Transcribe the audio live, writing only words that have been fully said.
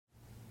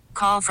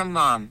call from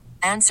mom.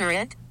 Answer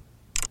it.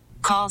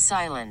 Call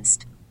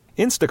silenced.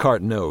 Instacart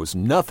knows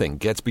nothing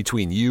gets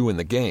between you and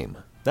the game.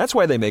 That's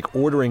why they make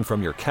ordering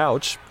from your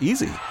couch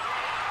easy.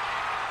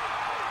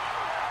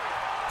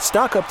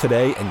 Stock up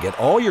today and get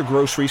all your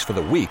groceries for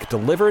the week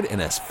delivered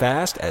in as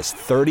fast as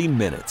 30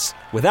 minutes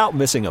without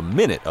missing a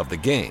minute of the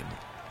game.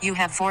 You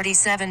have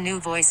 47 new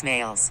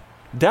voicemails.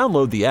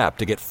 Download the app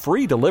to get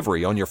free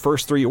delivery on your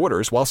first 3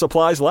 orders while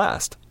supplies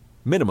last.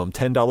 Minimum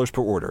 $10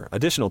 per order.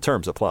 Additional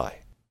terms apply.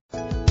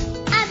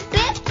 I'm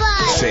Big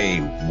Boy. Say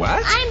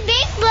what? I'm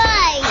Big Boy.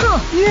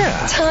 Huh,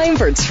 yeah. Time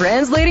for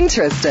Translating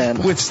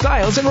Tristan With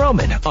Styles and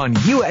Roman on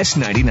US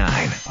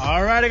 99.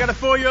 All right, I got a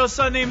 4-year-old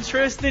son named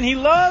Tristan. He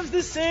loves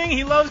to sing.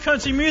 He loves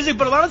country music,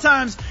 but a lot of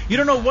times you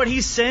don't know what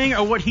he's saying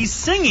or what he's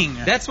singing.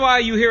 That's why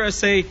you hear us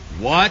say,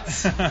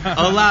 what?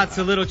 a lot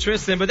to little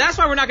Tristan. But that's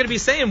why we're not going to be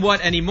saying what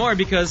anymore,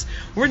 because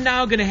we're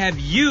now going to have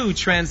you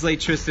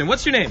translate Tristan.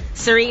 What's your name?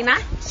 Serena.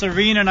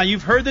 Serena, now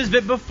you've heard this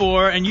bit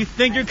before, and you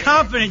think you're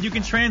confident you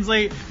can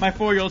translate my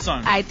 4-year-old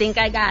son. I think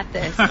I got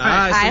this.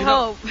 I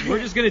hope. We're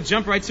just going to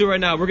jump right to it right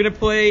now. We're going to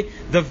play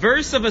the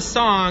verse of a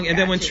song, and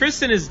then when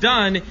Tristan is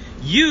done,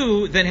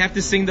 you then have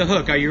to sing the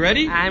hook. Are you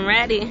ready? I'm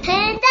ready. Head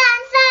down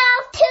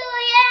south to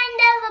the end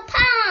of the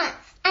pond.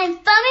 I'm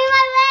thumbing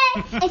my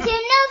way into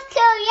North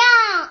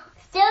Korea.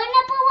 Still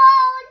up a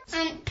road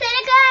and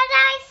Pentagon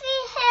I see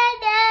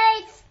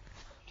headaches.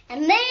 I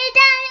made it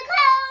down the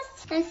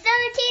coast in 17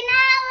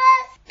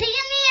 hours.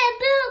 Picking me a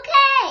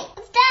bouquet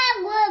of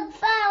dogwood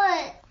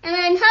flowers. And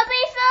I'm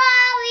hoping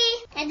Ferrari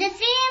and to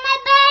see my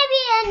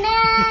baby at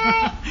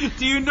night.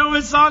 Do you know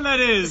what song that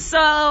is? So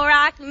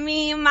rock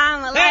me,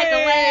 mama, like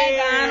a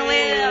wagon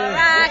wheel.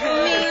 Rock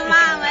me,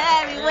 mama,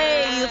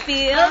 everywhere you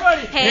feel.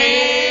 Everybody.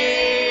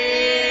 Hey,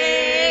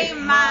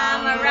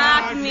 mama,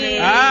 rock me.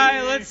 All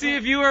right, let's see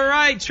if you were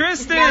right.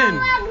 Tristan. Don't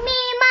rock me,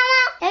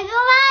 mama, like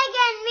a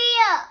wagon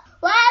wheel.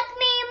 Rock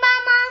me,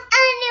 mama,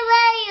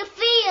 anywhere you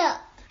feel.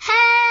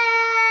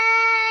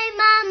 Hey,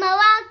 mama,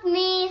 rock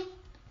me.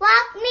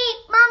 Rock me,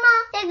 mama,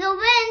 like a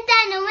wind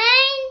and the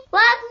rain.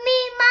 Rock me,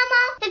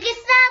 mama, like a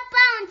snow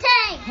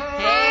fountain.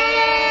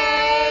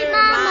 Hey,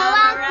 mama,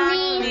 rock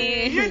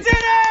me. You did it!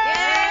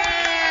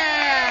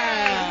 Yeah!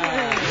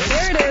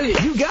 There it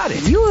is. You got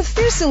it. You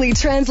officially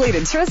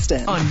translated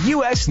Tristan On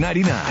US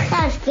 99.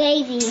 That's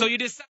crazy. So you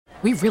decided.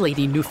 We really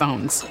need new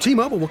phones.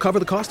 T-Mobile will cover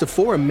the cost of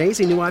 4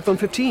 amazing new iPhone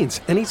 15s,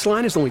 and each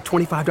line is only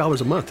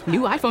 $25 a month.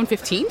 New iPhone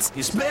 15s?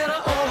 It's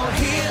better over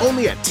here.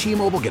 Only at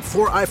T-Mobile, get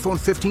 4 iPhone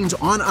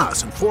 15s on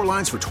us and 4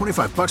 lines for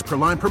 $25 per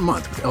line per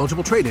month with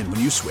eligible trade-in when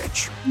you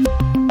switch.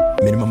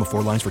 Minimum of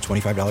 4 lines for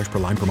 $25 per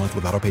line per month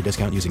with autopay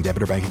discount using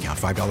debit or bank account.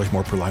 $5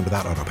 more per line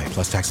without autopay,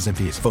 plus taxes and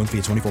fees. Phone fee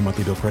at 24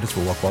 monthly bill credits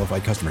for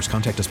well-qualified customers.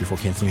 Contact us before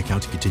canceling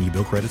account to continue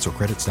bill credits or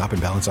credit stop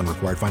and balance on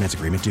required finance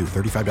agreement due.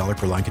 $35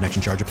 per line connection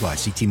charge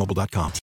applies. See T-Mobile.com.